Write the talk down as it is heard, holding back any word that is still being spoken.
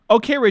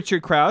Okay,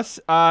 Richard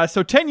Krause.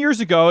 So 10 years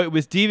ago, it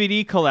was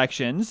DVD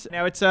collections.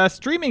 Now it's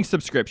streaming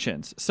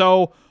subscriptions.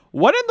 So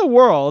what in the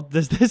world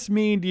does this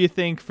mean, do you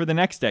think, for the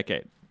next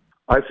decade?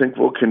 I think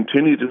we'll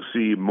continue to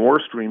see more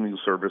streaming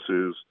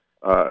services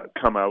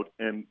come out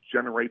and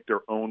generate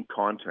their own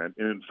content.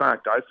 And in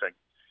fact, I think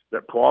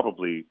that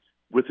probably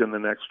within the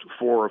next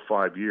 4 or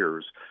 5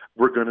 years,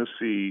 we're going to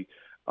see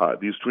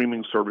these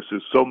streaming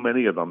services, so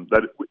many of them,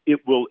 that it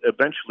will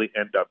eventually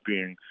end up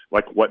being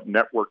like what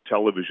network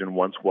television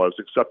once was,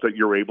 except that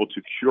you're able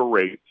to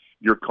curate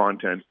your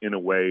content in a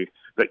way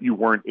that you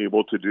weren't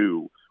able to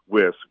do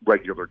with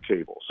regular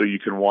cable. So you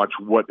can watch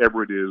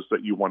whatever it is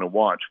that you want to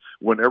watch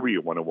whenever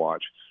you want to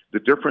watch. The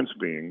difference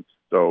being,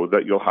 though,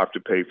 that you'll have to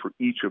pay for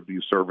each of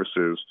these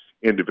services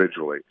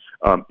individually.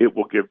 It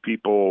will give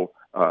people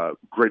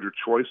greater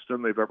choice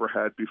than they've ever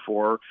had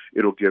before.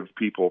 It'll give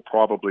people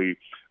probably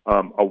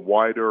a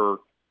wider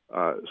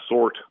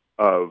sort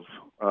of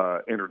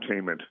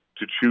entertainment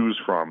to choose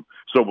from.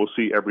 So we'll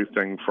see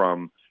everything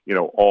from,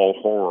 all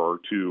horror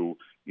to,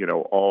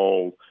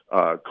 all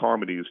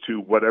comedies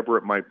to whatever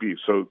it might be.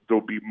 So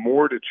there'll be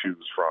more to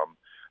choose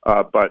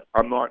from, but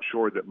I'm not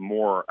sure that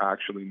more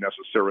actually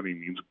necessarily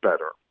means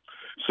better.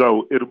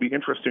 So it'll be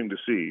interesting to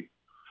see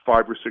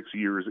 5 or 6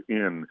 years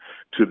in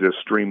to this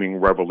streaming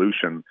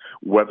revolution,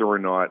 whether or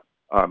not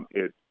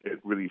it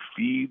really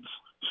feeds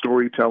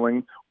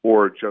storytelling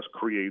or just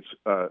creates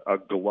a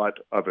glut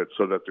of it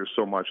so that there's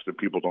so much that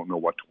people don't know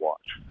what to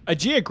watch. A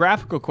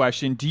geographical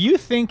question. Do you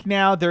think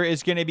now there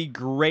is going to be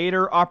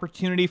greater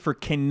opportunity for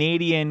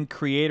Canadian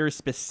creators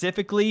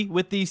specifically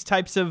with these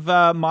types of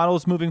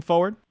models moving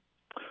forward?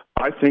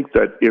 I think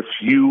that if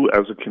you,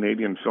 as a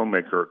Canadian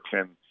filmmaker,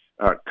 can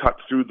cut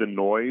through the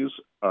noise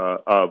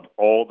of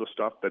all the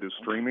stuff that is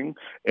streaming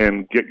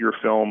and get your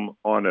film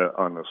on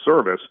a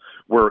service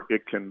where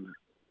it can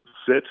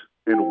sit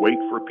and wait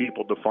for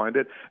people to find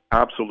it,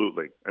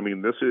 absolutely. I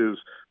mean, this is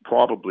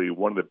probably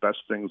one of the best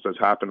things that's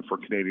happened for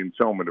Canadian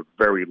film in a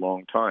very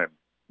long time.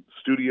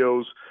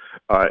 Studios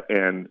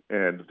and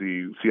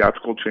the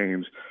theatrical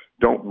chains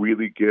don't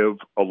really give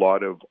a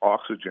lot of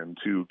oxygen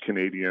to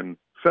Canadian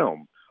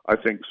film. I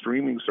think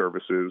streaming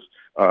services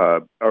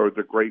are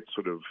the great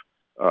sort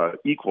of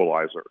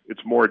equalizer.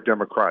 It's more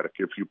democratic.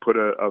 If you put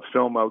a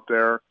film out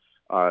there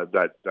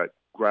that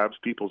grabs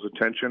people's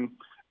attention,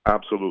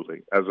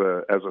 absolutely. As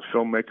a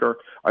filmmaker,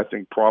 I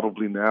think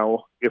probably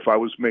now, if I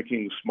was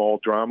making small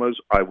dramas,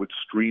 I would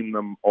stream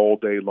them all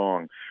day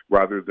long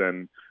rather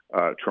than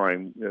try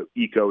and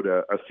eke out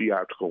a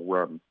theatrical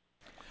run.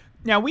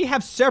 Now, we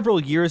have several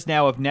years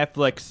now of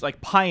Netflix like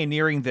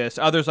pioneering this,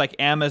 others like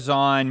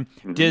Amazon,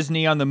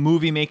 Disney on the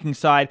movie making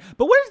side.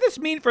 But what does this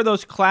mean for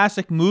those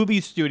classic movie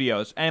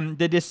studios and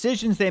the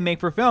decisions they make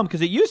for film?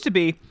 Because it used to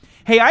be,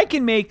 hey, I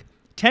can make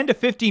 $10 to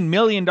 $15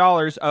 million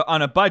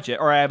on a budget,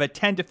 or I have a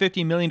 $10 to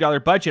 $15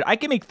 million budget. I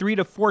can make 3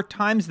 to 4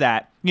 times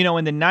that, in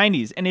the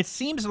 90s. And it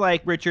seems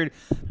like, Richard,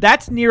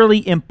 that's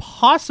nearly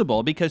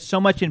impossible because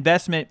so much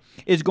investment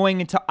is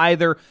going into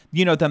either,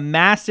 the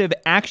massive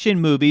action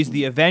movies,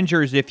 the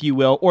Avengers, if you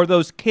will, or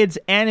those kids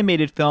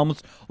animated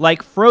films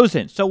like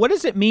Frozen. So what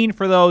does it mean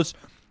for those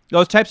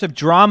types of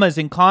dramas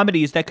and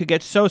comedies that could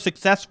get so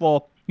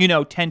successful,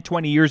 10,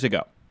 20 years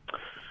ago?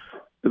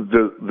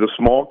 The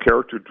small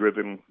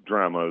character-driven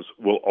dramas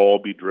will all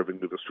be driven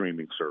to the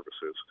streaming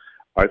services.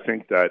 I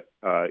think that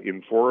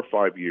in 4 or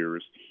 5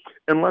 years,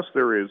 unless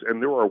there is,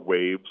 and there are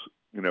waves,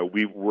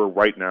 we're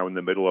right now in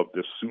the middle of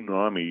this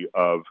tsunami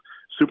of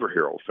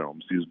superhero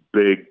films, these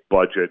big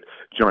budget,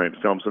 giant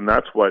films, and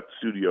that's what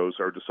studios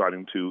are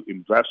deciding to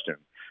invest in.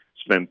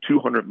 Spend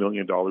 $200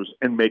 million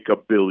and make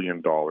 $1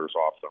 billion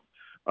off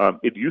them.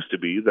 It used to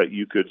be that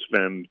you could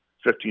spend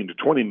 $15 to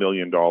 $20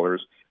 million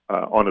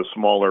on a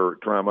smaller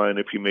drama, and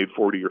if you made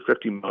 40 or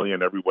 50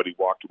 million, everybody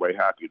walked away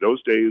happy.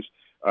 Those days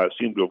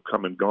seem to have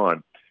come and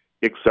gone,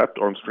 except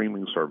on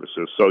streaming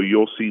services. So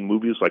you'll see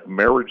movies like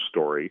Marriage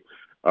Story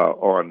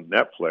on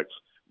Netflix,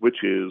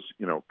 which is,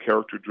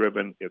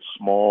 character-driven. It's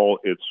small.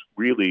 It's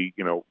really,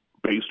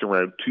 based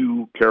around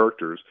 2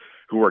 characters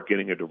who are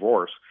getting a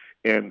divorce.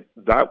 And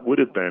that would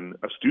have been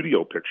a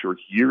studio picture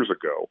years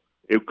ago.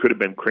 It could have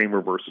been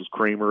Kramer versus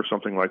Kramer or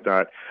something like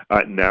that.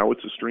 Now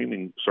it's a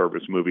streaming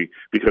service movie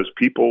because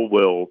people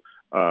will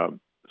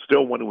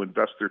still want to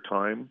invest their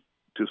time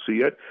to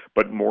see it,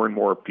 but more and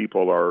more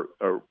people are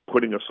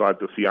putting aside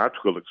the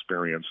theatrical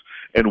experience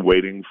and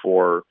waiting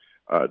for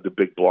the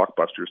big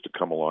blockbusters to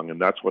come along, and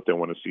that's what they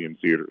want to see in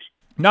theaters.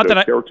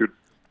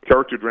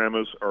 Character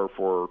dramas are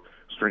for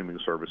streaming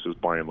services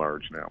by and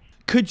large now.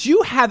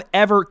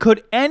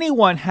 Could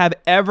anyone have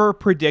ever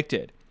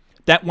predicted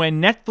that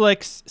when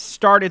Netflix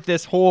started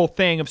this whole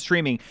thing of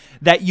streaming,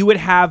 that you would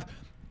have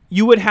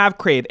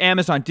Crave,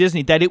 Amazon,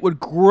 Disney, that it would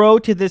grow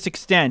to this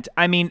extent?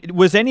 I mean,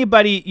 was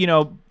anybody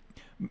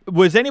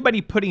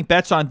putting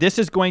bets on this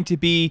is going to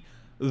be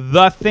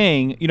the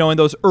thing, in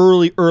those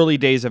early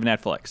days of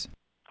Netflix?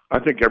 I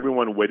think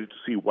everyone waited to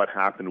see what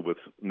happened with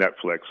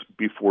Netflix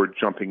before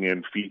jumping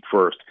in feet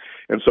first.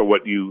 And so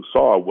what you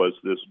saw was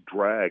this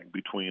drag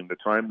between the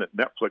time that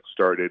Netflix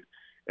started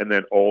and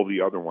then all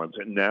the other ones.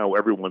 And now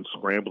everyone's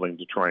scrambling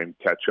to try and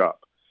catch up.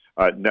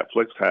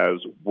 Netflix has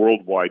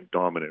worldwide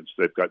dominance.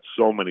 They've got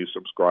so many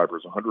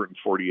subscribers,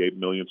 148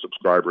 million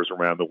subscribers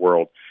around the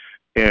world.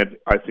 And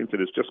I think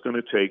that it's just going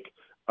to take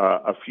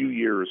a few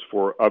years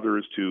for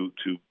others to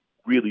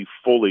really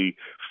fully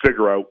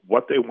figure out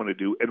what they want to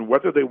do and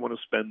whether they want to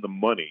spend the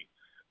money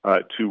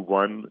to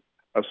run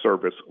a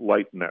service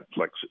like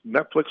Netflix.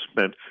 Netflix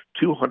spent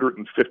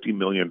 $250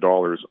 million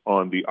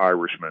on The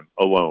Irishman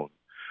alone.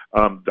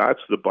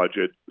 That's the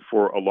budget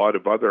for a lot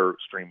of other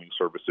streaming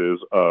services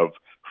of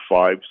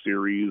 5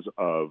 series,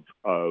 of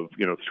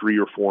 3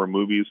 or 4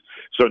 movies.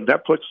 So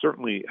Netflix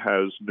certainly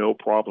has no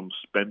problem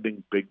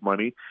spending big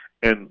money,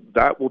 and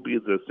that will be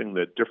the thing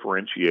that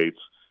differentiates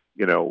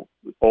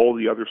all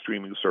the other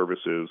streaming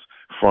services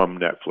from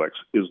Netflix,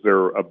 is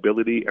their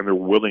ability and their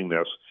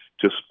willingness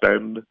to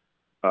spend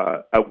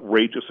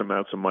outrageous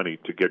amounts of money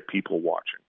to get people watching.